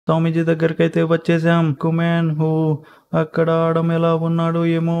స్వామీజీ దగ్గరికైతే వచ్చేసాం. కుమాన్ అక్కడ ఆడం ఎలా ఉన్నాడో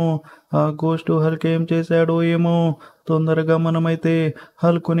ఏమో, ఆ గోస్టు హల్క్ ఏం చేశాడో ఏమో. తొందరగా మనమైతే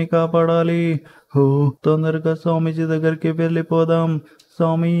హల్కుని కాపాడాలి. హో తొందరగా స్వామీజీ దగ్గరికి వెళ్ళిపోదాం.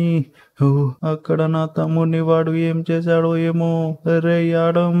 స్వామి హో అక్కడ నా తమ్ముడిని వాడు ఏం చేశాడో ఏమో. రే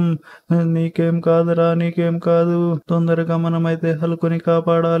ఆడం, నీకేం కాదురా, నీకేం కాదు. తొందరగా మనమైతే హల్కుని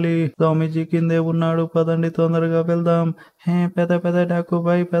కాపాడాలి. స్వామీజీ కిందే ఉన్నాడు, పదండి తొందరగా వెళ్దాం. పెద పెద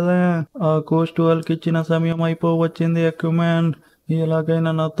డాకుబాయ్ పెద. ఆ గోస్ట్ వాళ్ళకి ఇచ్చిన సమయం అయిపోవచ్చింది. అక్యుమాన్,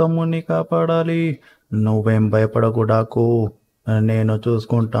 ఎలాగైనా నా తమ్ముణ్ణి కాపాడాలి. నువ్వేం భయపడకు డాకు, నేను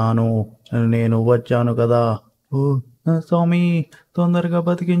చూసుకుంటాను. నేను వచ్చాను కదా. ఓ స్వామి, తొందరగా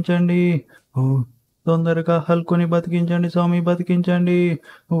బతికించండి. ఓ తొందరగా హల్కుని బతికించండి స్వామి, బతికించండి.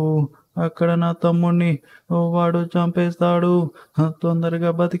 ఓ అక్కడ నా తమ్ముణ్ణి వాడు చంపేస్తాడు.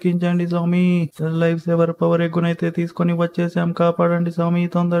 తొందరగా బతికించండి స్వామి. లైఫ్ సేవర్ పవర్ ఎగ్గునైతే తీసుకొని వచ్చేసాం. కాపాడండి స్వామి,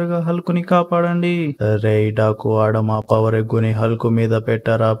 తొందరగా హల్కుని కాపాడండి. రే డాకు ఆడమా, పవర్ ఎగ్గుని హల్కు మీద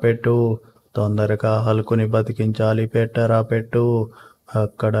పెట్టరా, పెట్టు. తొందరగా హల్కుని బతికించాలి, పెట్టరా, పెట్టు.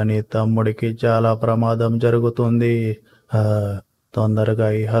 అక్కడ నీ తమ్ముడికి చాలా ప్రమాదం జరుగుతుంది. తొందరగా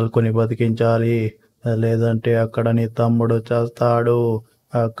ఈ హల్కుని బతికించాలి, లేదంటే అక్కడ నీ తమ్ముడు చేస్తాడు.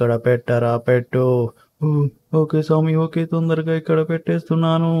 అక్కడ పెట్టరా, పెట్టు. ఓకే స్వామి, ఓకే, తొందరగా ఇక్కడ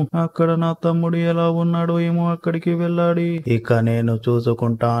పెట్టేస్తున్నాను. అక్కడ నా తమ్ముడు ఎలా ఉన్నాడో ఏమో, అక్కడికి వెళ్ళాడి. ఇక నేను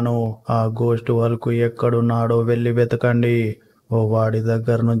చూసుకుంటాను. ఆ గోస్ట్ హల్కు ఎక్కడున్నాడో వెళ్ళి వెతకండి. వాడి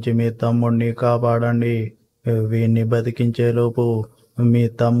దగ్గర నుంచి మీ తమ్ముడిని కాపాడండి. వీడిని బతికించేలోపు మీ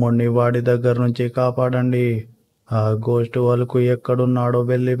తమ్ముడిని వాడి దగ్గర నుంచి కాపాడండి. ఆ గోస్ట్ హల్కు ఎక్కడున్నాడో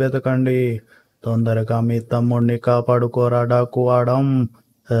వెళ్ళి వెతకండి. తొందరగా మీ తమ్ముడిని కాపాడుకోరా డాకు ఆడం,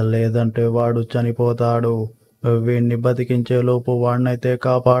 లేదంటే వాడు చనిపోతాడు. వీడిని బతికించే లోపు వాడినైతే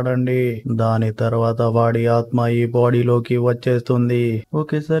కాపాడండి. దాని తర్వాత వాడి ఆత్మ ఈ బాడీలోకి వచ్చేస్తుంది.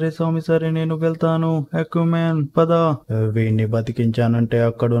 ఓకే సరే స్వామి, సరే నేను వెళ్తాను. అక్యుమాన్ పద. వీడిని బతికించానంటే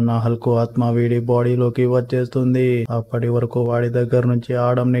అక్కడున్న హల్కు ఆత్మ వీడి బాడీలోకి వచ్చేస్తుంది. అప్పటి వరకు వాడి దగ్గర నుంచి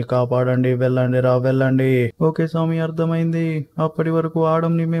ఆడంని కాపాడండి. వెళ్ళండి రా, వెళ్ళండి. ఓకే స్వామి, అర్థమైంది. అప్పటి వరకు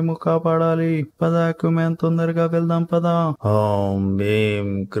ఆడంని మేము కాపాడాలి. పద అక్యుమాన్, తొందరగా వెళ్దాం పద. ఓం భీం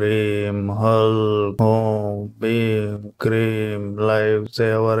క్రీం హల్క్, ఓం Bheem cream life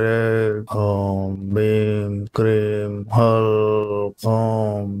saver egg, ఓం భీం క్రీం హల్క్,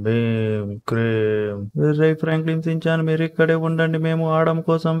 ఓం భీం క్రీం. రే ఫ్రాంక్లిన్ సించాన్, మీరు ఇక్కడే ఉండండి, మేము ఆడం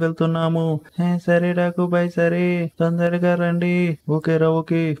కోసం వెళ్తున్నాము. సరే డాకు బాయ్, సరే తొందరగా రండి. ఓకే రా,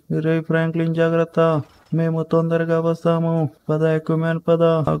 ఓకే. రే ఫ్రాంక్లిన్ జాగ్రత్త, మేము తొందరగా వస్తాము. పద అక్యుమాన్ పద.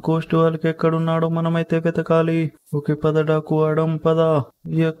 ఆ గోస్ట్ వాళ్ళకి ఎక్కడున్నాడో మనమైతే వెతకాలి. ఓకే పద డాకు ఆడం పద.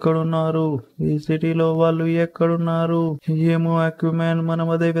 ఎక్కడున్నారు ఈ సిటీలో వాళ్ళు, ఎక్కడున్నారు ఏమో అక్యుమాన్, మనం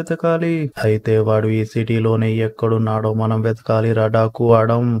అదే వెతకాలి. అయితే వాడు ఈ సిటీలోనే ఎక్కడున్నాడో మనం వెతకాలి రా డాకు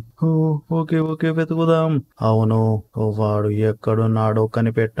ఆడం. Okay okay, వెతుకుదాం. అవును, వాడు ఎక్కడున్నాడో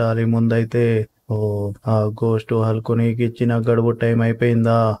కనిపెట్టాలి ముందైతే. ఆ గోస్ట్ హల్కు నీకు ఇచ్చిన గడువు టైం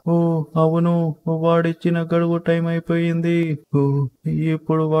అయిపోయిందా? అవును, వాడిచ్చిన గడువు టైం అయిపోయింది.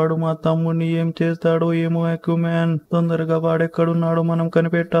 ఇప్పుడు వాడు మా తమ్ముడిని ఏం చేస్తాడో ఏమో అక్యుమాన్, తొందరగా వాడెక్కడున్నాడో మనం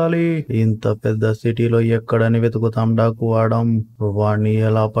కనిపెట్టాలి. ఇంత పెద్ద సిటీలో ఎక్కడని వెతుకుతాం డాకు ఆడం, వాడిని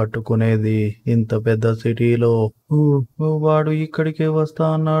ఎలా పట్టుకునేది ఇంత పెద్ద సిటీలో? వాడు ఇక్కడికే వస్తా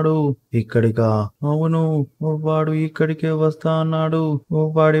అన్నాడు. ఇక్కడికా? అవును, వాడు ఇక్కడికే వస్తా అన్నాడు.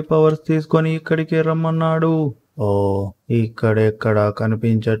 వాడి పవర్స్ తీసుకొని ఇక్కడికే రమ్మన్నాడు. ఇక్కడెక్కడా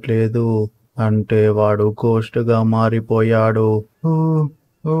కనిపించట్లేదు. అంటే వాడు గోస్ట్ గా మారిపోయాడు.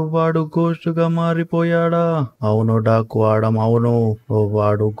 వాడు గోస్ట్ గా మారిపోయాడా? అవును డాకు ఆడం, అవును,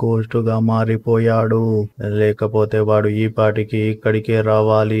 వాడు గోస్ట్ గా మారిపోయాడు. లేకపోతే వాడు ఈ పాటికి ఇక్కడికే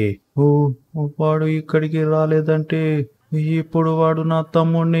రావాలి. వాడు ఇక్కడికి రాలేదంటే ఇప్పుడు వాడు నా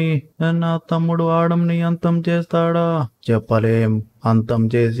తమ్ముడు ఆడంని అంతం చేస్తాడా? చెప్పలేం. అంతం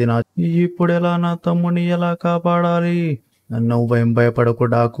చేసిన ఇప్పుడెలా నా తమ్ముడిని ఎలా కాపాడాలి? నువ్వేం భయపడకు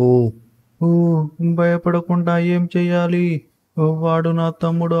డాకు. భయపడకుండా ఏం చెయ్యాలి? వాడు నా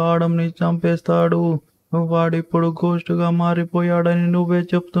తమ్ముడు ఆడంని చంపేస్తాడు. వాడిప్పుడు గోస్ట్ గా మారిపోయాడని నువ్వే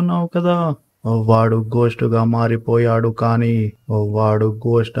చెప్తున్నావు కదా. వాడు గోస్ట్ గా మారిపోయాడు, కానీ వాడు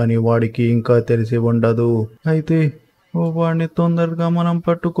గోస్ట్ అని వాడికి ఇంకా తెలిసి ఉండదు. అయితే వాడిని తొందరగా మనం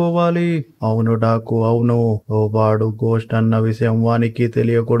పట్టుకోవాలి. అవును డాకు, అవును, వాడు గోస్ట్ అన్న విషయం వానికి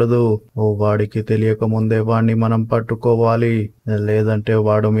తెలియకూడదు. వాడికి తెలియక ముందే వాడిని మనం పట్టుకోవాలి, లేదంటే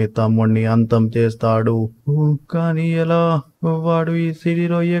వాడు మీ తమ్ముడిని అంతం చేస్తాడు. కానీ ఎలా? వాడు ఈ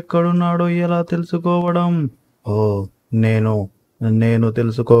సిటీలో ఎక్కడున్నాడో ఎలా తెలుసుకోవడం? నేను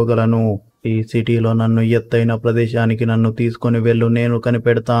తెలుసుకోగలను. ఈ సిటీలో నన్ను ఎత్తైన ప్రదేశానికి నన్ను తీసుకొని వెళ్ళు, నేను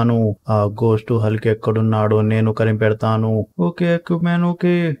కనిపెడతాను. ఆ గోస్ట్ హల్క్ ఎక్కడున్నాడో నేను కనిపెడతాను. Okay అక్వామాన్,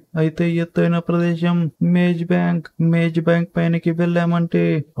 okay. అయితే ఎత్తైన ప్రదేశం మేజ్ బ్యాంక్ పైనకి వెళ్ళామంటే,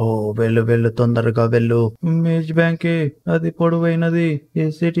 ఓ వెళ్ళు వెళ్ళు, తొందరగా వెళ్ళు. మేజ్ బ్యాంకే, అది పొడవైనది ఈ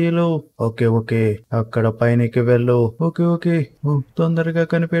సిటీలో. ఓకే ఓకే, అక్కడ పైనకి వెళ్ళు. ఓకే ఓకే, తొందరగా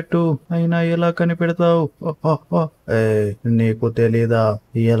కనిపెట్టు. అయినా ఎలా కనిపెడతావు? నీకు తెలీదా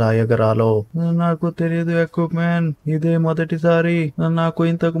ఎలా ఎగరాలో? నాకు తెలియదు అక్వామాన్, ఇదే మొదటిసారి. నాకు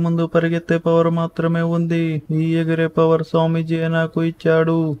ఇంతకు ముందు పరిగెత్తే పవర్ మాత్రమే ఉంది. ఈ ఎగిరే పవర్ స్వామీజీ నాకు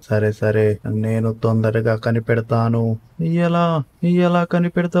ఇచ్చాడు. సరే సరే, నేను తొందరగా కనిపెడతాను. ఎలా ఎలా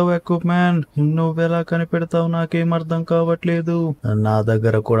కనిపెడతావు అక్వామాన్? నువ్వెలా కనిపెడతావు? నాకేం అర్థం కావట్లేదు. నా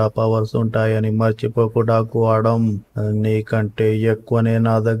దగ్గర కూడా పవర్స్ ఉంటాయని మర్చిపోకు డాకువాడం. నీకంటే ఎక్కువనే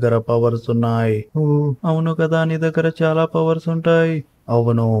నా దగ్గర పవర్స్ ఉన్నాయి. అవును కదా, నీ దగ్గర చాలా పవర్స్ ఉంటాయి.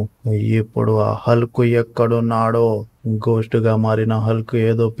 అవును. ఇప్పుడు ఆ హల్క్ ఎక్కడున్నాడో? గోస్ట్ గా మారిన హల్క్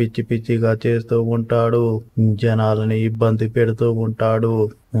ఏదో పిచ్చి పిచ్చిగా చేస్తూ ఉంటాడు, జనాలని ఇబ్బంది పెడుతూ ఉంటాడు.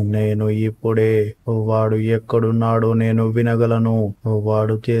 నేను ఇప్పుడే వాడు ఎక్కడున్నాడో నేను వినగలను.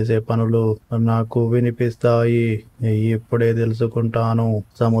 వాడు చేసే పనులు నాకు వినిపిస్తాయి. ఇప్పుడే తెలుసుకుంటాను.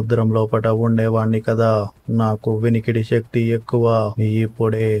 సముద్రం లోపట ఉండేవాణ్ణి కదా, నాకు వినికిడి శక్తి ఎక్కువ.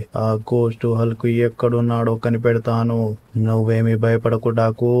 ఇప్పుడే ఆ గోస్ట్ హల్క్ ఎక్కడున్నాడో కనిపెడతాను. నువ్వేమి భయపడకు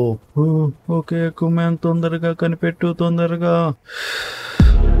డాకు. ఓకే అక్వామాన్, తొందరగా కనిపెట్టు, తొందరగా.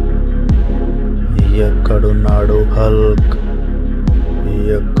 ఎక్కడున్నాడు హల్క్?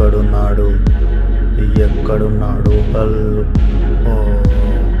 ఎక్కడున్నాడు? ఎక్కడున్నాడు హల్క్?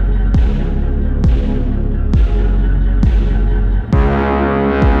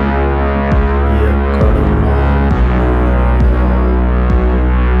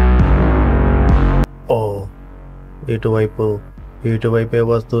 ఇటువైపే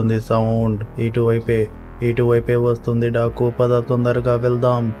వస్తుంది సౌండ్. ఇటువైపే వస్తుంది డాకు. పద, తొందరగా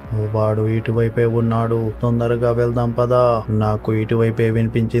వెళ్దాం. వాడు ఇటువైపే ఉన్నాడు, తొందరగా వెళ్దాం పద. నాకు ఇటువైపే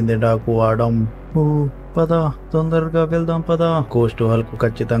వినిపించింది డాకు ఆడం. పద, తొందరగా వెళ్దాం పద. గోస్ట్ హల్క్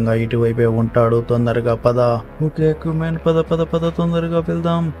ఖచ్చితంగా ఇటువైపే ఉంటాడు, తొందరగా పద. ఓకే అక్వామాన్, పద పద పద, తొందరగా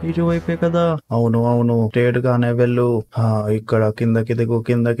వెళ్దాం. ఇటువైపే కదా? అవును అవును, స్ట్రేట్ గానే వెళ్ళు. ఇక్కడ కిందకి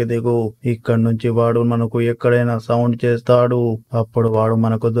దిగు. ఇక్కడ నుంచి వాడు మనకు ఎక్కడైనా సౌండ్ చేస్తాడు, అప్పుడు వాడు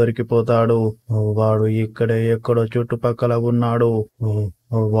మనకు దొరికిపోతాడు. వాడు ఇక్కడే ఎక్కడో చుట్టుపక్కల ఉన్నాడు.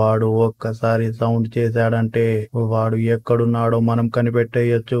 వాడు ఒక్కసారి సౌండ్ చేశాడంటే వాడు ఎక్కడున్నాడో మనం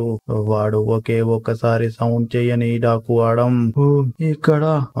కనిపెట్టేయచ్చు. వాడు ఒక్కసారి సౌండ్ చేయని డాకు ఆడం. ఇక్కడ?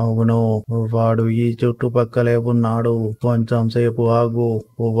 అవును, వాడు ఈ చుట్టుపక్కలే ఉన్నాడు. కొంచెం సేపు ఆగు,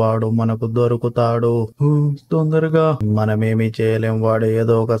 వాడు మనకు దొరుకుతాడు. తొందరగా. మనమేమి చేయలేం, వాడు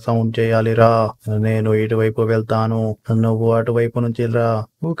ఏదో ఒక సౌండ్ చేయాలిరా. నేను ఇటువైపు వెళ్తాను, నువ్వు అటువైపు నుంచి రా.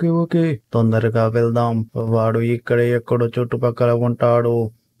 ఓకే, తొందరగా వెళ్దాం. వాడు ఇక్కడే ఎక్కడో చుట్టుపక్కల ఉంటాడు,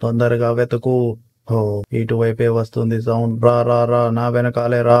 తొందరగా వెతుకు. ఇటువైపే వస్తుంది సౌండ్. రా, నా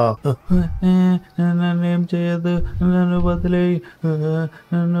వెనకాలే రా. నన్నేం చేయదు, నన్ను వదిలేయి.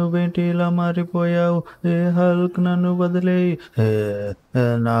 నువ్వేంటి ఇలా మారిపోయావు? హల్క్, నన్ను వదిలేయి.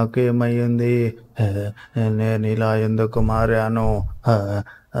 నాకేమయ్యింది? నేను ఇలా ఎందుకు మారాను?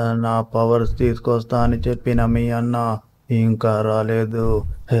 నా పవర్స్ తీసుకొస్తా అని చెప్పిన మీ అన్న ఇంకా రాలేదు.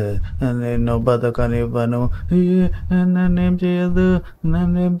 నిన్ను బతకనివ్వను. నన్నేం చేయదు,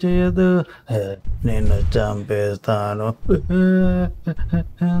 నిన్ను చంపేస్తాను.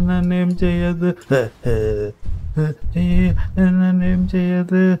 నన్నేం చేయదు,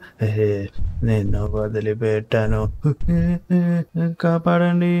 నిన్ను వదిలిపెట్టాను.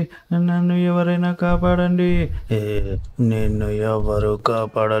 కాపాడండి, నన్ను ఎవరైనా కాపాడండి. నిన్ను ఎవరు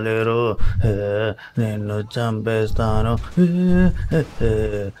కాపాడలేరు, నిన్ను చంపేస్తాను.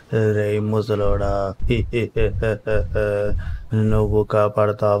 రే ముసలోడా, నువ్వు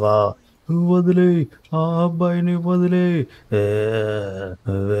కాపాడతావా? వదిలేయ్, ఆ అబ్బాయిని వదిలేయ్.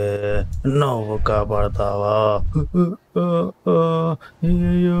 నువ్వు కాపాడతావా?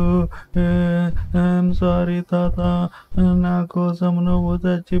 అయ్యో, ఐఎమ్ సారీ తాత, నా కోసం నువ్వు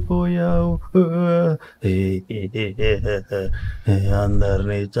చచ్చిపోయావు.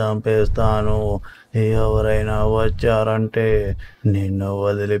 అందరినీ చంపేస్తాను, ఎవరైనా వచ్చారంటే నిన్ను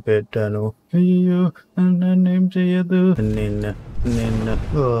వదిలిపెట్టాను. అయ్యో, నన్నేం చెయ్యదు. నిన్ను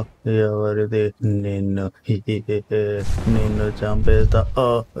ఎవరిది? నిన్ను చంపేస్తా.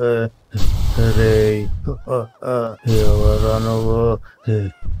 రేయ్, ఎవరా నువ్వు?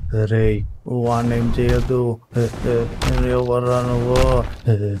 రేయ్, వాణ్ణేం చేయొద్దు. ఎవరా నువ్వు?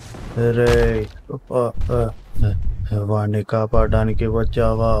 రేయ్, వాణ్ణి కాపాడడానికి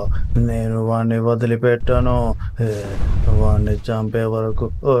వచ్చావా? నేను వాణ్ణి వదిలిపెట్టాను. వాణ్ణి చంపే వరకు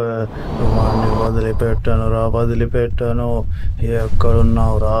వాణ్ణి వదిలిపెట్టాను.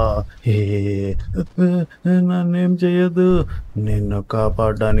 ఎక్కడున్నావురా? నన్నేం చెయ్యదు. నిన్ను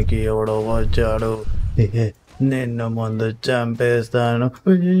కాపాడడానికి ఎవడో వచ్చాడు. నిన్ను ముందు చంపేస్తాను.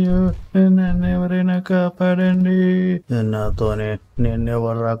 అయ్యో, నన్ను ఎవరైనా కాపాడండి. నాతోనే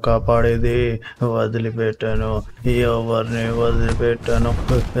నిన్నెవర్రా కాపాడేది? వదిలిపెట్టాను. ఎవరిని వదిలిపెట్టాను?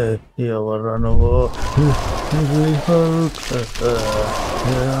 ఎవర్రా నువ్వు?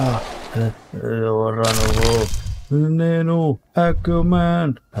 ఎవర్రా నువ్వు? నేను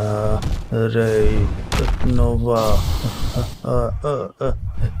అక్వామాన్. రేయ్ నువ్వా?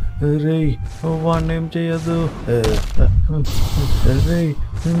 రేయ్ వాణ్ణేం చెయ్యదు. రేయ్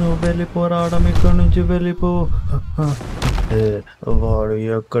నువ్వు వెళ్ళిపోరాడం, ఇక్కడి నుంచి వెళ్ళిపో. వాడు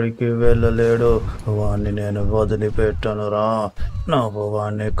ఎక్కడికి వెళ్ళలేడు. వాణ్ణి నేను వదిలిపెట్టానురా. నువ్వు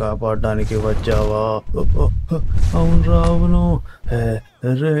వాణ్ణి కాపాడడానికి వచ్చావా? అవునురా, అవును.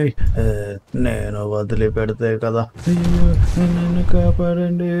 రే నేను వదిలిపెడితే కదా. నన్ను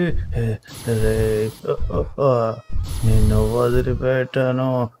కాపాడండి. రే నిన్ను వదిలిపెట్టాను.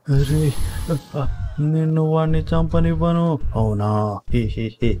 రే నిన్ను వాణ్ణి చంపనివ్వను. అవునా?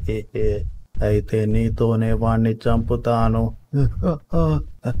 అయితే నీతోనే వాణ్ణి చంపుతాను.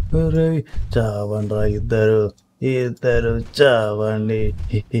 రే చావండ్రా ఇద్దరు చావండి.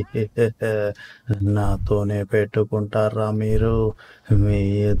 నాతోనే పెట్టుకుంటారా మీరు? మీ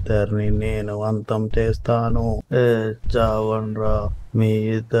ఇద్దరిని నేను అంతం చేస్తాను. చావండ్రా, మీ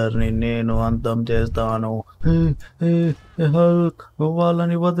ఇద్దరిని నేను అంతం చేస్తాను.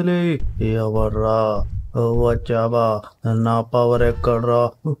 వాళ్ళని వదిలే. ఎవర్రా వచ్చావా? నా పవర్ ఎక్కడ్రా?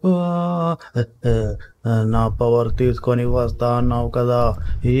 నా పవర్ తీసుకొని వస్తా అన్నావు కదా,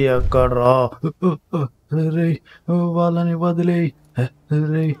 ఎక్కడ్రా? రే వాళ్ళని వదిలే.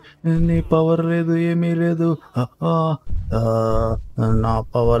 రే నీ పవర్ లేదు, ఏమీ లేదు. నా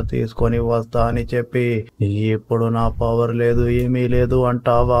పవర్ తీసుకొని వస్తా అని చెప్పి ఇప్పుడు నా పవర్ లేదు, ఏమీ లేదు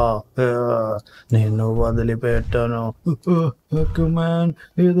అంటావా? నిన్ను వదిలిపెట్టాను. మ్యాన్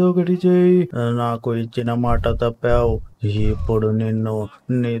ఏదో ఒకటి చేయి. నాకు ఇచ్చిన మాట తప్పావు. ఇప్పుడు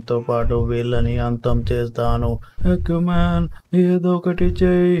నీతో పాటు వీళ్ళని అంతం చేస్తాను. మ్యాన్ ఏదో ఒకటి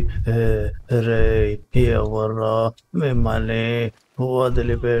చేయి. రే ఎవర్రా? మిమ్మల్ని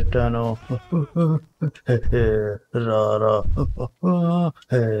వదిలిపెట్టాను. రారా,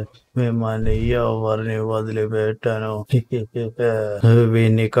 మిమ్మల్ని ఎవరిని వదిలిపెట్టాను.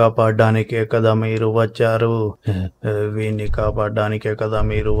 వీణ్ణి కాపాడడానికే కదా మీరు వచ్చారు.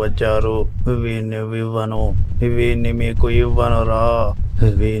 వీణ్ణి మీకు ఇవ్వనురా.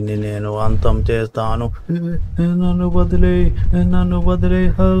 వీణ్ణి నేను అంతం చేస్తాను. నన్ను వదిలే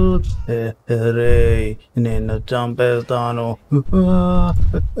హల్క్. రే నిన్ను చంపేస్తాను.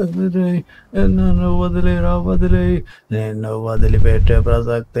 రే నన్ను వదిలే. నిన్ను వదిలిపెట్టే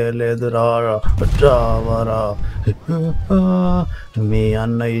ప్రసక్తే లేదు. రావరా. మీ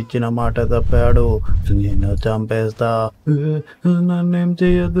అన్న ఇచ్చిన మాట తప్పాడు. నిన్ను చంపేస్తా. నన్నేం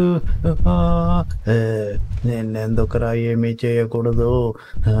చెయ్యదు. నిన్నెందుకురా ఏమీ చేయకూడదు.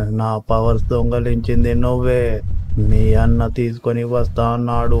 నా పవర్స్ దొంగలించింది నువ్వే. మీ అన్న తీసుకొని వస్తా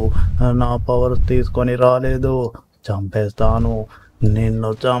అన్నాడు. నా పవర్స్ తీసుకొని రాలేదు. చంపేస్తాను, నిన్ను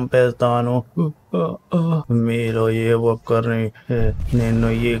చంపేస్తాను. మీలో ఏ ఒక్కరిని నిన్ను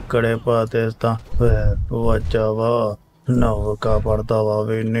ఇక్కడే పాతేస్తా. వచ్చావా? నువ్వు కాపాడతావా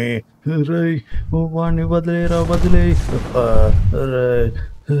వీణ్ణి? రేయ్ వాణ్ణి వదిలే.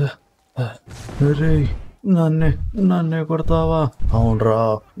 రేయ్ నన్నే కొడతావా? అవునరా,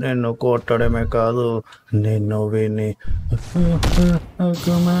 నిన్ను కొట్టడమే కాదు, నిన్ను వీణ్ణి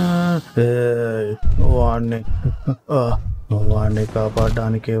వాణ్ణి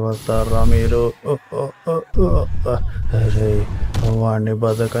కాపాడడానికి వస్తారా మీరు? రే వాణ్ణి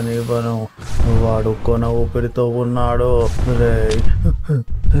బతకనివ్వను. వాడు కొన ఊపిరితో ఉన్నాడు. రే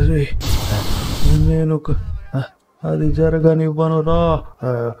నేను అది జరగనివ్వను రా.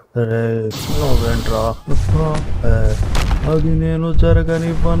 రే నువ్వేంట్రా? అది నేను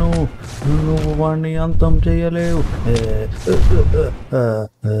జరగనివ్వను. నువ్వు వాణ్ణి అంతం చేయలేవు.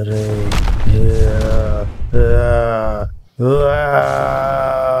 రే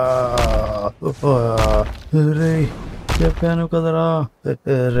రే చెప్పాను కదరా.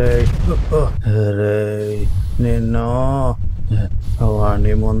 రే నిన్ను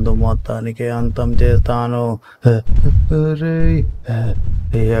వాణ్ణి ముందు మొత్తానికి అంతం చేస్తాను. రే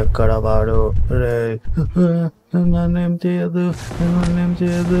ఎక్కడ వాడు? రే నన్నేం చేయదు.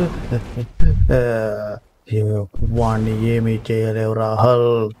 వాణ్ణి ఏమీ చేయలేవురా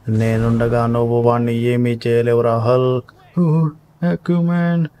హల్. నేనుండగా నువ్వు వాణ్ణి ఏమీ చేయలేవురా హల్.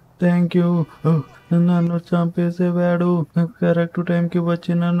 అక్వామన్, థ్యాంక్ యూ. నన్ను చంపేసేవాడు, కరెక్ట్ టైంకి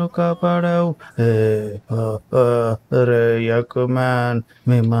వచ్చి నన్ను కాపాడావు. రే అక్వామన్,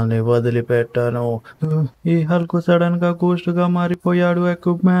 మిమ్మల్ని వదిలిపెట్టాను. ఈ హల్క్ సడన్ గా గోస్ట్ గా మారిపోయాడు.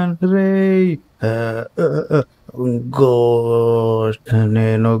 అక్వామన్ రే, గోస్ట్,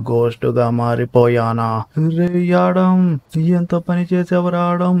 నేను గోస్ట్ గా మారిపోయానా? రే యాడం, ఎంత పని చేసావు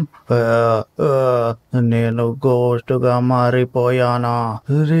రావడం? నేను గోస్ట్ గా మారిపోయానా?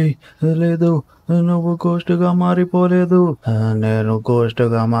 రే లేదు, నువ్వు గోస్ట్ గా మారిపోలేదు. నేను గోస్ట్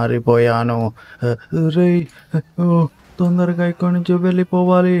గా మారిపోయాను. రే తొందరగా ఇక్కడి నుంచి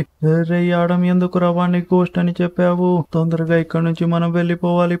వెళ్ళిపోవాలి. రే ఆడం, ఎందుకు వాడిని గోస్ట్ అని చెప్పావు? తొందరగా ఇక్కడి నుంచి మనం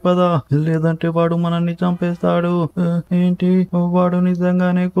వెళ్ళిపోవాలి పదా, లేదంటే వాడు మనల్ని చంపేస్తాడు. ఏంటి, వాడు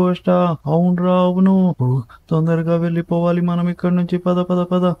నిజంగానే గోస్టా? అవునరా అవును. తొందరగా వెళ్ళిపోవాలి మనం ఇక్కడి నుంచి. పద పద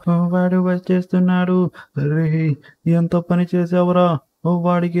పద, వాడు వచ్చేస్తున్నాడు. రే ఎంత పని చేసావురా?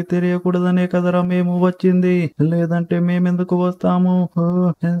 వాడికి తెలియకూడదనే కదరా మేము వచ్చింది, లేదంటే మేమెందుకు వస్తాము?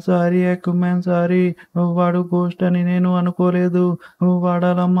 Sorry అక్వామన్, sorry. వాడు గోస్ట్ అని నేను అనుకోలేదు.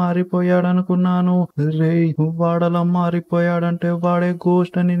 వాడలా మారిపోయాడనుకున్నాను. రే వాడలా మారిపోయాడంటే వాడే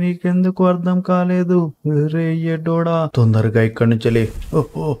గోస్ట్ అని నీకెందుకు అర్థం కాలేదు? రే ఎడ్డోడా, తొందరగా ఇక్కడి నుంచి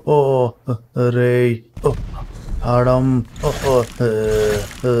రే ఆడం.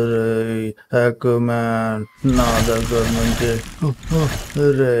 అక్వామన్, నా దగ్గర నుంచి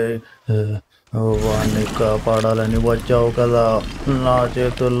రే వాణ్ణి కాపాడాలని వచ్చావు కదా, నా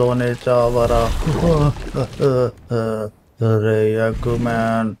చేతుల్లోనే చావరా. రే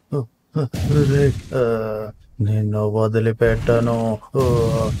అక్వామన్, రే నిన్ను వదిలిపెట్టను.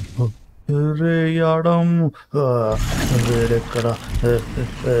 రే ఆడం, వీడెక్కడ?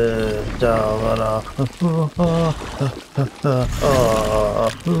 చావరా.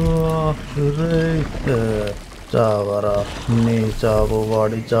 రే చావరా, నీ చావు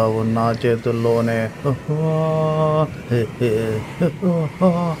వాడి చావు నా చేతుల్లోనే.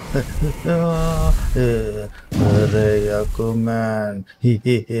 రే అక్వామన్,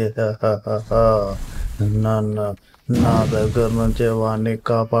 నన్ను నా దగ్గర నుంచి వాణ్ణి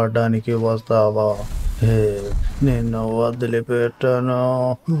కాపాడడానికి వస్తావా? నిన్ను వదిలిపెట్టాను.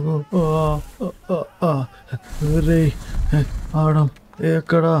 రే ఆడం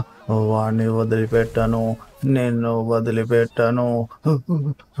ఎక్కడ? వాణ్ణి వదిలిపెట్టాను, నిన్ను వదిలిపెట్టాను.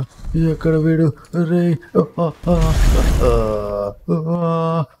 ఎక్కడ వీడు? రే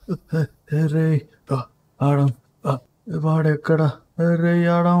రే ఆడం, వాడెక్కడ? రే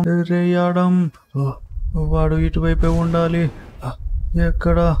ఆడం, రే ఆడం, వాడు ఇటువైపే ఉండాలి.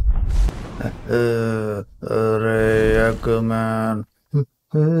 ఎక్కడ? రే అక్వామన్,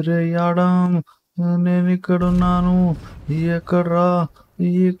 రే ఆడం, నేను ఇక్కడున్నాను. ఎక్కడ్రా?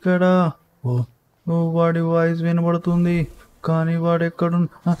 ఇక్కడ. వాడి వాయిస్ వినబడుతుంది, కానీ వాడెక్కడు?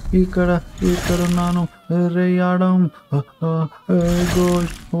 ఇక్కడున్నాను. రే ఆడం,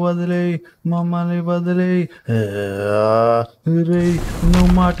 గోస్ట్ వదిలేయ్, మమ్మల్ని వదిలేయ్. రే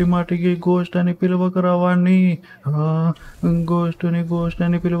నువ్వు మాటి మాటికి గోస్ట్ అని పిలవకరా వాణ్ణి. గోస్ట్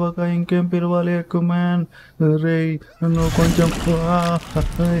అని పిలవక ఇంకేం పిలవాలి అక్వామన్? రే నువ్వు కొంచెం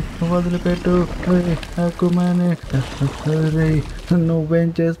వదిలిపెట్టు అక్వామన్. రే నువ్వేం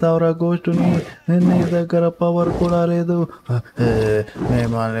చేస్తావురా గోస్టుని? నీ దగ్గర పవర్ కూడా లేదు.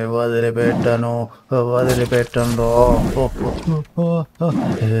 మిమ్మల్ని వదిలిపెట్టను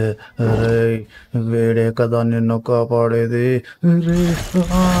రే, వేడే కదా నిన్ను కాపాడేది. రే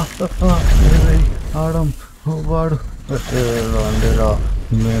ఆడం, వాడు రండిరా,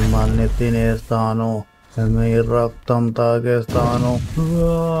 మిమ్మల్ని తినేస్తాను, మీ రక్తం తాగేస్తాను.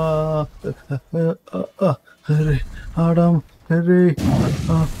 రే ఆడం, రే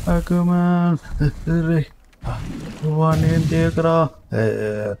అక్వామన్, రే వాణ్ణి ఏం చేయకరా.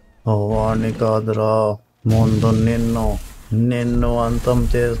 వాణ్ణి కాదురా, ముందు నిన్ను అంతం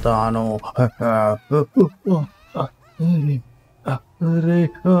చేస్తాను. రే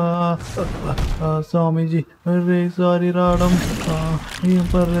స్వామీజీ, రే సారీ రావడం. ఏం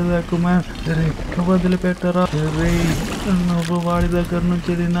పర్లేదు అక్వామన్, రే వదిలిపెట్టరా. రే నువ్వు వాడి దగ్గర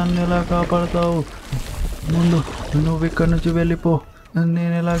నుంచి నన్ను ఎలా కాపాడతావు? ముందు నువ్వు ఇక్కడి నుంచి వెళ్ళిపో,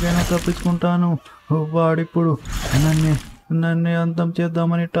 నేను ఎలాగైనా తప్పించుకుంటాను. వాడిప్పుడు నన్నే అంతం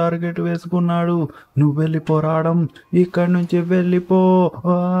చేద్దామని టార్గెట్ వేసుకున్నాడు. నువ్వు వెళ్ళిపో రావడం, ఇక్కడి నుంచి వెళ్ళిపో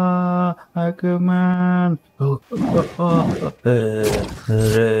అక్వామన్.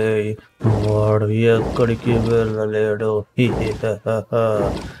 వాడు ఎక్కడికి వెళ్ళలేడు.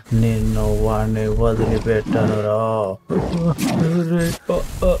 నిన్ను వాడిని వదిలిపెట్టనురా.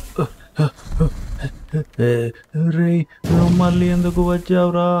 రే మళ్ళీ ఎందుకు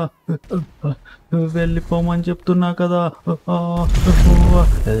వచ్చావురా వెళ్ళిపోమని చెప్తున్నా కదా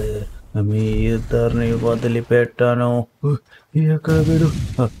మీ ఇద్దరిని వదిలిపెట్టాను ఎక్కడ వీడు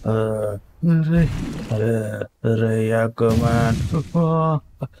రే రే యాక్వామన్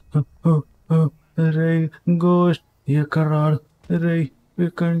రే గోస్ట్ ఎక్కడ రాడు రే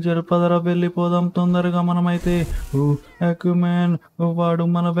ఇక్కడి నుంచి పదరా వెళ్ళిపోదాం తొందరగా మనమైతే యాక్వామన్ వాడు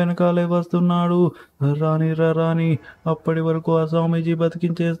మన వెనకాలే వస్తున్నాడు రాని అప్పటి వరకు ఆ స్వామీజీ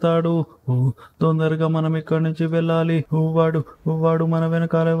బతికించేస్తాడు తొందరగా మనం ఇక్కడి నుంచి వెళ్ళాలి వాడు మన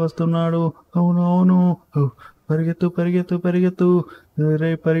వెనకాలే వస్తున్నాడు అవును పరిగెత్తు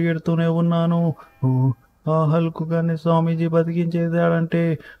రే పరిగెడుతూనే ఉన్నాను ఆ హల్కు గాని స్వామీజీ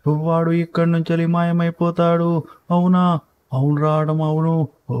బతికించేసాడంటే వాడు ఇక్కడి నుంచి మాయమైపోతాడు అవునా అవును రావడం అవును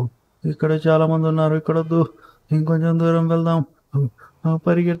ఇక్కడ చాలా మంది ఉన్నారు ఇక్కడొద్దు ఇంకొంచెం దూరం వెళ్దాం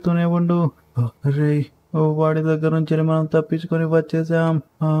పరిగెడుతూనే ఉండు రే వాడి దగ్గర నుంచి మనం తప్పించుకొని వచ్చేసాం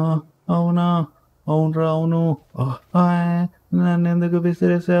అవునా అవునురా అవును నన్ను ఎందుకు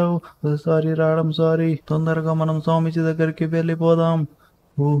విసిరేసావు సారీ రావడం సారీ తొందరగా మనం స్వామీజీ దగ్గరికి వెళ్ళిపోదాం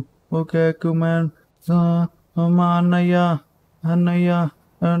ఓకే యాక్వామన్ మా అన్నయ్య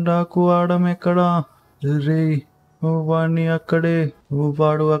డాకు ఆడం ఎక్కడా రే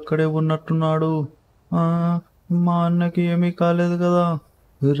వాడు అక్కడే ఉన్నట్టున్నాడు మా అన్నకి ఏమీ కాలేదు కదా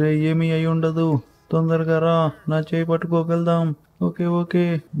రే ఏమీ అయి ఉండదు తొందరగా రా నా చేయి పట్టుకో వెళ్దాం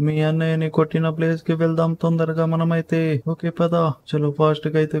ఓకే మీ అన్నయ్యని కొట్టిన ప్లేస్ కి వెళ్దాం తొందరగా మనమైతే ఓకే పదా చలో ఫాస్ట్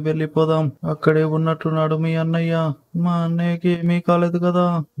గా అయితే వెళ్ళిపోదాం అక్కడే ఉన్నట్టున్నాడు మీ అన్నయ్య మా అన్నయ్యకి ఏమీ కాలేదు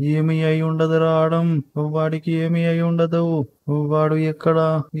కదా ఏమీ అయి ఉండదు రావడం వాడికి ఏమీ అయి ఉండదు వాడు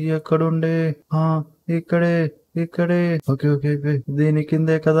ఎక్కడుండే ఇక్కడే ఓకే దీని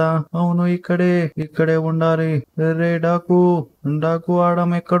కిందే కదా అవును ఇక్కడే ఉండాలి రే డాకు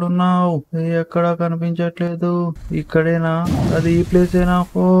ఆడం ఎక్కడున్నావు ఎక్కడా కనిపించట్లేదు ఇక్కడేనా అది ఈ ప్లేసేనా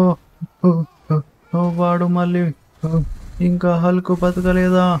వాడు మళ్ళీ ఇంకా హల్కు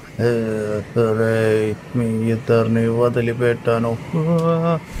బతకలేదా మీ ఇద్దరిని వదిలిపెట్టాను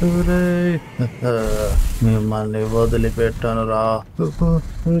మిమ్మల్ని వదిలిపెట్టాను రా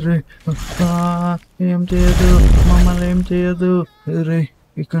ఏం చేయదు మమ్మల్ని ఏం చేయదు రే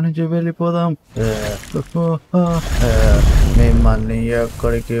ఇక్కడి నుంచి వెళ్ళిపోదాం మిమ్మల్ని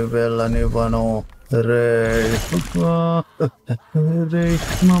ఎక్కడికి వెళ్ళనివ్వను రే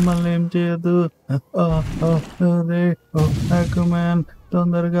మమ్మల్ని ఏం చేయదు రే యాక్వామన్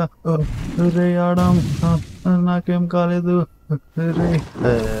తొందరగా రే ఆడం నాకేం కాలేదు రే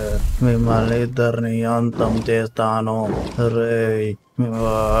మిమ్మల్ని ఇద్దరిని అంతం చేస్తాను రే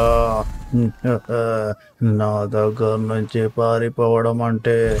నా దగ్గర నుంచి పారిపోవడం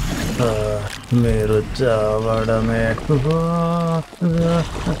అంటే మీరు చావడమే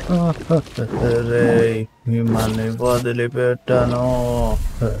రే మిమ్మల్ని వదిలిపెట్టాను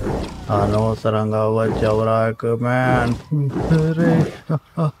అనవసరంగా వచ్చావు యాక్వామన్ రే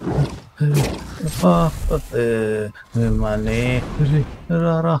మిమ్మల్ని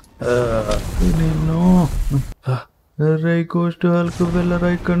రారా నిన్ను రే గోస్ట్ హల్క్ వెళ్ళరా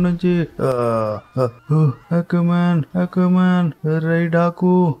ఇక్కడి నుంచి యాక్వామన్ రే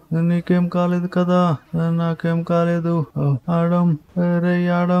డాకు నీకేం కాలేదు కదా నాకేం కాలేదు ఆడం రే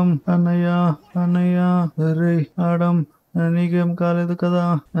ఆడం అన్నయ్య రే ఆడం నీకేం కాలేదు కదా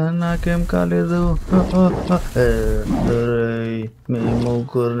నాకేం కాలేదు మీ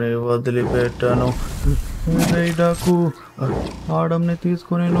ముగ్గురిని వదిలిపెట్టాను రే డాకు ఆడంని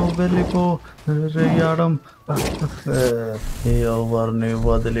తీసుకుని నువ్వు వెళ్ళిపో రే ఆడం ఎవరిని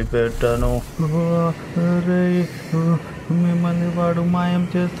వదిలిపెట్టాను రే మిమ్మల్ని వాడు మాయం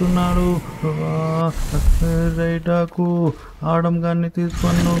చేస్తున్నాడు రే డాకు ఆడం గారిని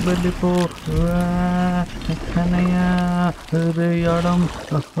తీసుకొని నువ్వు వెళ్ళిపో రే ఆడం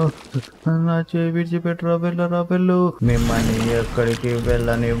నా చేయి విడిచిపెట్టరా వెళ్ళరా వెళ్ళు మిమ్మల్ని ఎక్కడికి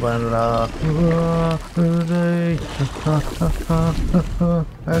వెళ్ళనివ్వరా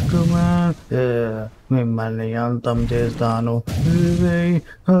యాక్వామన్ మిమ్మల్ని అంతం చేస్తాను రే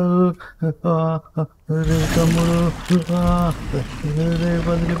తమ్ముడు రే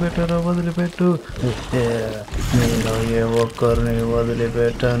వదిలిపెట్టు నేను ఏ ఒక్కరిని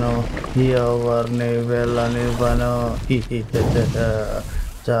వదిలిపెట్టాను ఎవరిని వెళ్ళనివ్వను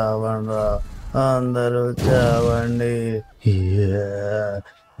చావండ్రా అందరూ చావండి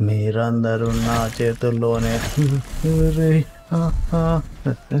మీరందరూ నా చేతుల్లోనే రే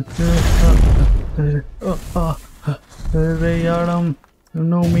రే ఆడం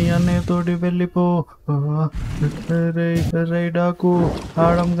నువ్వు మీ అన్నయ్యతోటి వెళ్ళిపో. ఆ, రేయ్ రేయ్ డాకు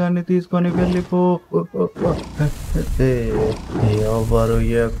ఆడం గాన్ని తీసుకొని వెళ్ళిపో. ఏ, ఎవరు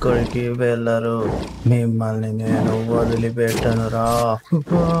ఎక్కడికి వెళ్ళరు, మిమ్మల్ని నేను వదిలిపెట్టనురా.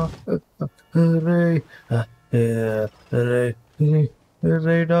 రేయ్ ఏ, రేయ్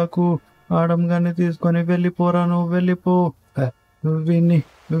రేయ్ డాకు ఆడం గాన్ని తీసుకొని వెళ్ళిపోరా, నువ్వు వెళ్ళిపో. విని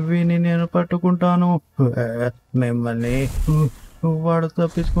విని నేను పట్టుకుంటాను. మిమ్మల్ని వాడు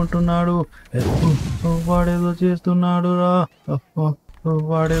తప్పించుకుంటున్నాడు. వాడేదో చేస్తున్నాడు రా.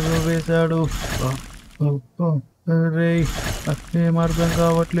 వాడేదో వేశాడు. రేయ్ ఏం అర్థం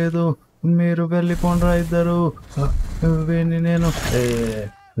కావట్లేదు. మీరు వెళ్ళిపోండ్రా ఇద్దరు. వీణ్ణి నేను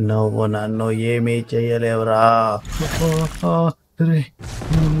నువ్వు నన్ను ఏమీ చెయ్యలేవురా. రే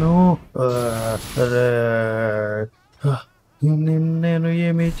నిన్ను నేను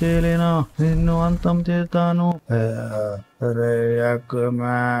ఏమీ చేయలేనా, నిన్ను అంతం చేస్తాను.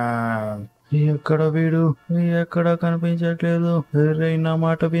 ఎక్కడ వీడు, ఎక్కడ కనిపించట్లేదు. రే నా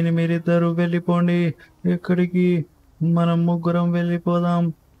మాట విని మీరిద్దరు వెళ్ళిపోండి. ఎక్కడికి? మనం ముగ్గురం వెళ్ళిపోదాం.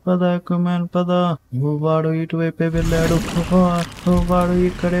 పద అక్వామాన్ పద. వాడు ఇటువైపే వెళ్ళాడు. వాడు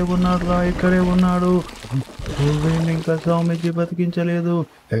ఇక్కడే ఉన్నాడు రా, ఇక్కడే ఉన్నాడు. వీడిని ఇంకా స్వామీజీ బతికించలేదు.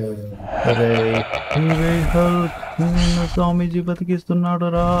 నిన్ను స్వామీజీ బతికిస్తున్నాడు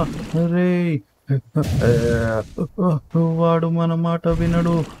రా. రే వాడు మన మాట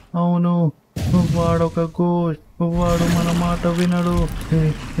వినడు. అవును, వాడొక గోష్. వాడు మన మాట వినడు.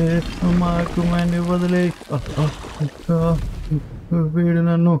 మా అక్వామాన్ని వదిలే. వీడు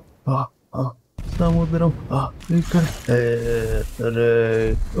నన్ను సముద్రం ఇక్కడ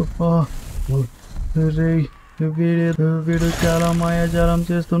రే వీడు చాలా మాయాజాలం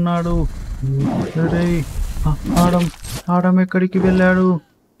చేస్తున్నాడు. రే ఆడం ఎక్కడికి వెళ్ళాడు?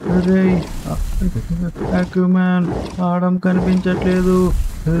 రే అక్వామాన్ ఆడం కనిపించట్లేదు.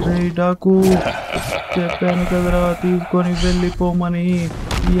 రే డాకు చెప్పాను కదరా తీసుకొని వెళ్ళిపోమని.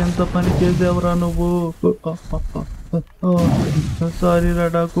 ఎంత పని చేసావురా నువ్వు. సారీ రా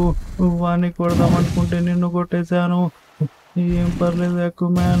డాకు, వాణ్ణి కొడదామనుకుంటే నిన్ను కొట్టేశాను. ఏం పర్లేదు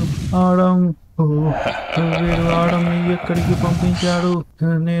అక్వామాన్. వీడు ఆడంని ఎక్కడికి పంపించాడు?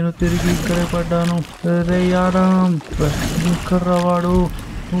 నేను తిరిగి ఇక్కడే పడ్డాను. రే ఆడం ఎక్కడ్రా వాడు?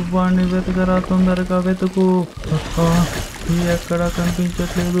 వాడిని వెతకరా, తొందరగా వెతుకు. ఎక్కడా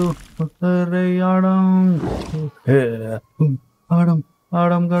కనిపించట్లేదు. రే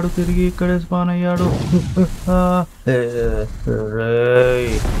ఆడం గాడు తిరిగి ఇక్కడే స్పాన్ అయ్యాడు.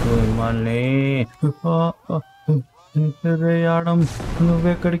 మిమ్మల్ని రే ఆడం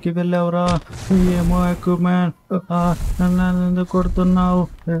నువ్వెక్కడికి వెళ్ళావురా? ఏమో అక్వామాన్ నన్ను ఎందుకు కొడుతున్నావు?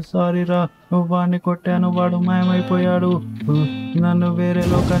 సారీ రా, వాడిని కొట్టాను, వాడు మాయమైపోయాడు. నన్ను వేరే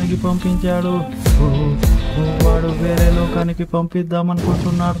లోకానికి పంపించాడు. వాడు వేరే లోకానికి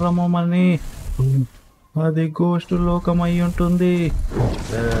పంపిద్దామనుకుంటున్నాడు రా మమ్మల్ని. అది గోస్ట్ లోకం అయి ఉంటుంది.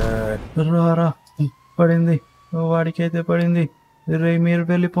 రారా పడింది, వాడికైతే పడింది. రే మీరు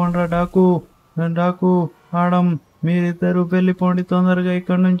వెళ్ళిపోండ్రా డాకు ఆడం మీరిద్దరు వెళ్ళిపోండి తొందరగా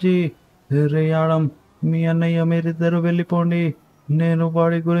ఇక్కడి నుంచి. రే ఆడం మీ అన్నయ్య మీరిద్దరు వెళ్ళిపోండి, నేను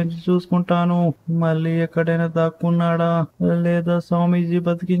వాడి గురించి చూసుకుంటాను. మళ్ళీ ఎక్కడైనా దాక్కున్నాడా లేదా స్వామీజీ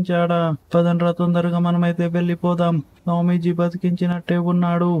బతికించాడా? పదండ్రా తొందరగా మనమైతే వెళ్ళిపోదాం. స్వామీజీ బతికించినట్టే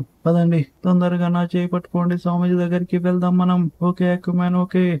ఉన్నాడు. పదండి తొందరగా నా చేయి పట్టుకోండి, స్వామీజీ దగ్గరికి వెళ్దాం మనం. ఓకే అక్వామాన్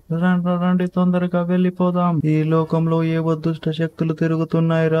ఓకే, రండి తొందరగా వెళ్ళిపోదాం. ఈ లోకంలో ఏవో దుష్ట శక్తులు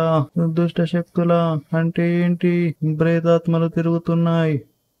తిరుగుతున్నాయిరా. దుష్ట శక్తుల అంటే ఏంటి? ప్రేతాత్మలు తిరుగుతున్నాయి.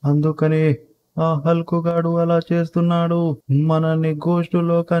 అందుకని ఆ హల్కుగాడు అలా చేస్తున్నాడు. మనల్ని గోష్టు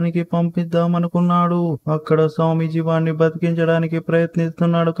లోకానికి పంపిద్దామనుకున్నాడు. అక్కడ స్వామీజీ వాడిని బతికించడానికి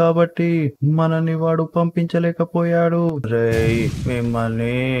ప్రయత్నిస్తున్నాడు కాబట్టి మనల్ని వాడు పంపించలేకపోయాడు. రేయ్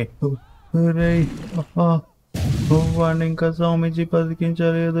మిమ్మల్ని వాడిని ఇంకా స్వామీజీ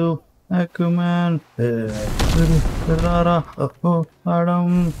బతికించలేదు. అక్వామాన్ రారా ఆడం.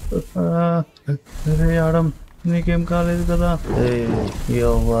 రే ఆడం నీకేం కాలేదు కదా?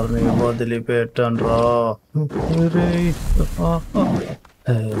 ఎవరిని వదిలిపెట్టండ్రా.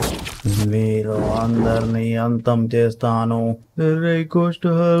 మీరు అందరినీ అంతం చేస్తాను. రే గోస్ట్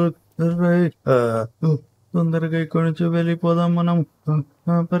హల్క్ తొందరగా ఇక్కడి నుంచి వెళ్ళిపోదాం మనం.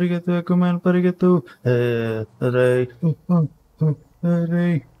 పరిగెత్తు అక్వామాన్ పరిగెత్తు. రే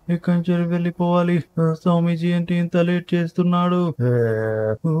ఇక్కడి నుంచి వెళ్ళిపోవాలి. స్వామీజీ ఏంటి ఇంత లేట్ చేస్తున్నాడు?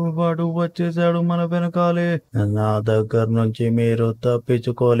 వాడు వచ్చేసాడు మన వెనకాలే. నా దగ్గర నుంచి మీరు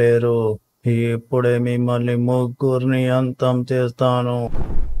తప్పించుకోలేరు. ఇప్పుడే మిమ్మల్ని ముగ్గురిని అంతం చేస్తాను.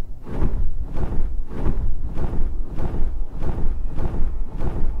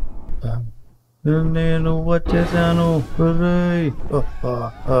 నేను వచ్చేసాను. రేయ్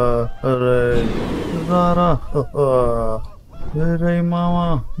రేయ్ రారా. రేయ్ మామా,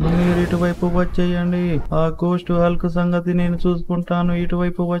 మీరు ఇటువైపు వచ్చేయండి. ఆ గోస్ట్ హల్క్ సంగతి నేను చూసుకుంటాను.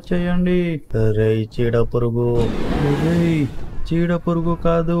 ఇటువైపు వచ్చేయండి. రేయ్ చీడ పురుగు. రేయ్ చీడ పురుగు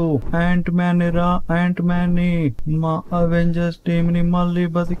కాదు, యాంట్ మ్యాన్ రా. యాంట్ మ్యాన్ ని, మా అవెంజర్స్ టీమ్ ని మళ్ళీ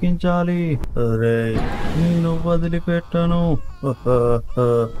బతికించాలి. రేయ్ నిన్ను వదిలిపెట్టను.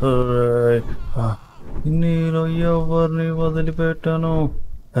 రేయ్, నేను ఎవరిని వదిలిపెట్టను.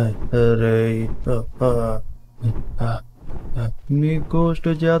 రేయ్ మీ గోస్ట్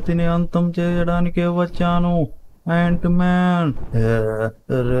జాతిని అంతం చేయడానికే వచ్చాను. Ant man.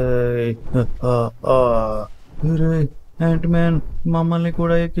 రేయ్ రేయ్ యాంట్ మ్యాన్, మమ్మల్ని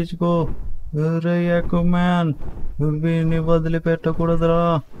కూడా ఎక్కించుకో. రేయ్ అక్వామాన్, వీడిని వదిలిపెట్టకూడదురా.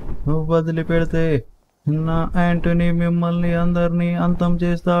 వదిలిపెడితే నా యాంటనీ మిమ్మల్ని అందరినీ అంతం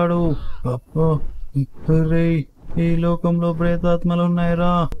చేస్తాడు. రేయ్ ఈ లోకంలో ప్రేతాత్మలు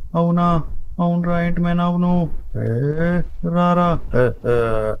ఉన్నాయిరా. అవునా? అవునరా యాంట్ మ్యాన్, అవును. రారా.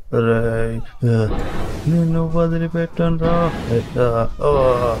 రేయ్ నిన్ను వదిలిపెట్టను రా.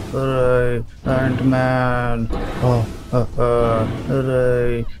 రేయ్ యాంట్ మ్యాన్.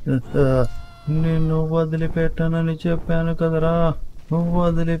 రేయ్ నిన్ను వదిలిపెట్టనని చెప్పాను కదరా.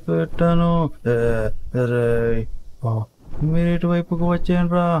 వదిలిపెట్టను. రేయ్ మీరు ఇటువైపుకు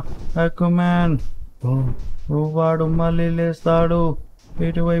వచ్చేయండి రా. అక్వామాన్, వాడు మళ్ళీ లేస్తాడు.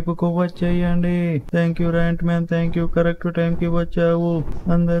 ఇటువైపుకు వచ్చేయండి. Thank you ant man, thank you. Correct టైంకి వచ్చావు.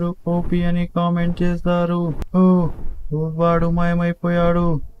 అందరూ ఓపీ అని కామెంట్ చేస్తారు. వాడు మాయమైపోయాడు.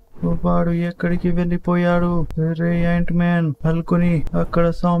 వాడు ఎక్కడికి వెళ్ళిపోయాడు? రే యాంట్ మ్యాన్, హల్కుని అక్కడ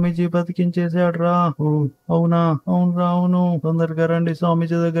స్వామీజీ బతికించేశాడు రా. అవునా? అవునరా, అవును. తొందరగా రండి,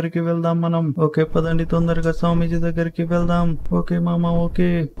 స్వామీజీ దగ్గరికి వెళ్దాం మనం. ఓకే పదండి, తొందరగా స్వామీజీ దగ్గరికి వెళ్దాం. ఓకే మామ, ఓకే.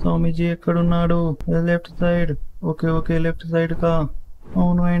 స్వామీజీ ఎక్కడున్నాడు? Left side. Okay okay, left side కా.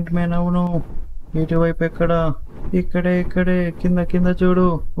 అవును యాంట్ మ్యాన్, అవును. ఇటువైపు ఎక్కడ? ఇక్కడే ఇక్కడే, కింద కింద చూడు.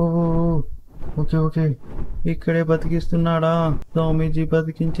 ఓహో, ఓకే ఓకే, ఇక్కడే బతికిస్తున్నాడా? స్వామీజీ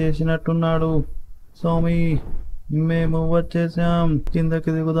బతికించేసినట్టున్నాడు. స్వామి, మేము వచ్చేసాం.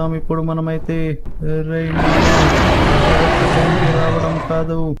 కిందకి దిగుదాం ఇప్పుడు మనమైతే. రావడం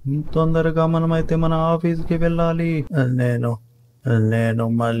కాదు, తొందరగా మనమైతే మన ఆఫీస్కి వెళ్ళాలి. నేను నేను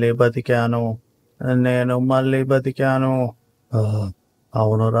మళ్ళీ బతికాను. నేను మళ్ళీ బతికాను.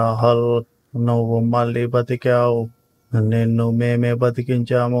 అవును రాహుల్, నువ్వు మళ్ళీ బతికావు. నిన్ను మేమే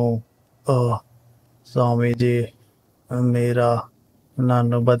బతికించాము. స్వామీజీ, మీరా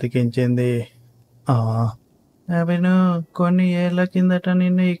నన్ను బతికించింది? అవును, కొన్ని ఏళ్ల కిందట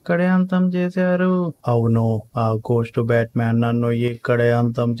నిన్ను ఇక్కడే అంతం చేశారు. అవును, ఆ గోస్ట్ బ్యాట్మ్యాన్ నన్ను ఇక్కడే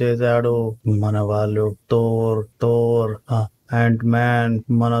అంతం చేశాడు. మన వాళ్ళు థోర్ థోర్ యాంట్ మ్యాన్,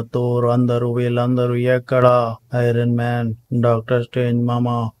 మన థోర్ అందరూ, వీళ్ళందరూ ఎక్కడ? ఐరన్ మ్యాన్, డాక్టర్ స్ట్రేంజ్ మామ,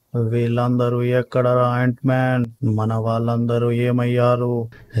 వీళ్ళందరూ ఎక్కడ? యాంట్ మ్యాన్, మన వాళ్ళందరూ ఏమయ్యారు?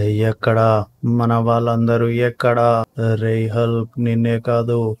 ఎక్కడ? మన వాళ్ళందరూ ఎక్కడ? రే హల్క్, నిన్నే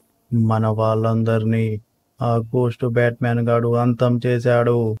కాదు, మన వాళ్ళందరినీ ఆ గోస్ట్ బ్యాట్మ్యాన్ గాడు అంతం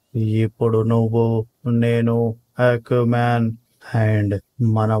చేశాడు. ఇప్పుడు నువ్వు, నేను, అక్వామాన్ అండ్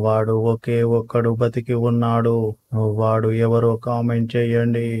మనవాడు ఒకే ఒక్కడు బతికి ఉన్నాడు. వాడు ఎవరో కామెంట్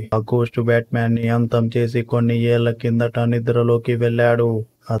చేయండి. ఆ గోస్ట్ బ్యాట్మ్యాన్ ని అంతం చేసి కొన్ని ఏళ్ల కిందట నిద్రలోకి వెళ్ళాడు.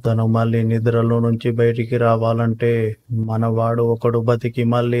 అతను మళ్ళీ నిద్రలో నుంచి బయటికి రావాలంటే మనవాడు ఒకడు బతికి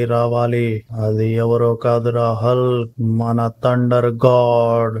మళ్ళీ రావాలి. అది ఎవరో కాదురా హల్క్, మన థండర్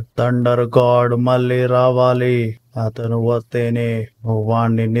గాడ్ మళ్ళీ రావాలి. అతను వస్తేనే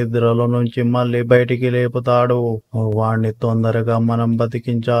వాణ్ణి నిద్రలో నుంచి మళ్ళీ బయటికి లేపుతాడు. వాణ్ణి తొందరగా మనం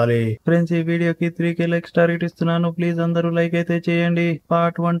బతికించాలి. ఫ్రెండ్స్, ఈ వీడియోకి 3K లైక్ స్టార్ ఇస్తున్నాను. ప్లీజ్ అందరూ లైక్ అయితే చేయండి.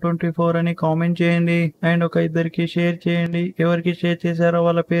 పార్ట్ 124 అని కామెంట్ చేయండి. అండ్ ఒక ఇద్దరికి షేర్ చేయండి. ఎవరికి షేర్ చేశారో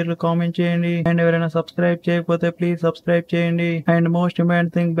వాళ్ళ పేర్లు కామెంట్ చేయండి. అండ్ ఎవరైనా సబ్స్క్రైబ్ చేయకపోతే ప్లీజ్ సబ్స్క్రైబ్ చేయండి. And most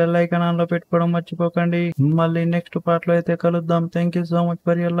important thing, bell icon on లో పెట్టుకోవడం మర్చిపోకండి. మళ్ళీ నెక్స్ట్ పార్ట్ లో అయితే కలుద్దాం. Thank you so much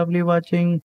for your lovely watching.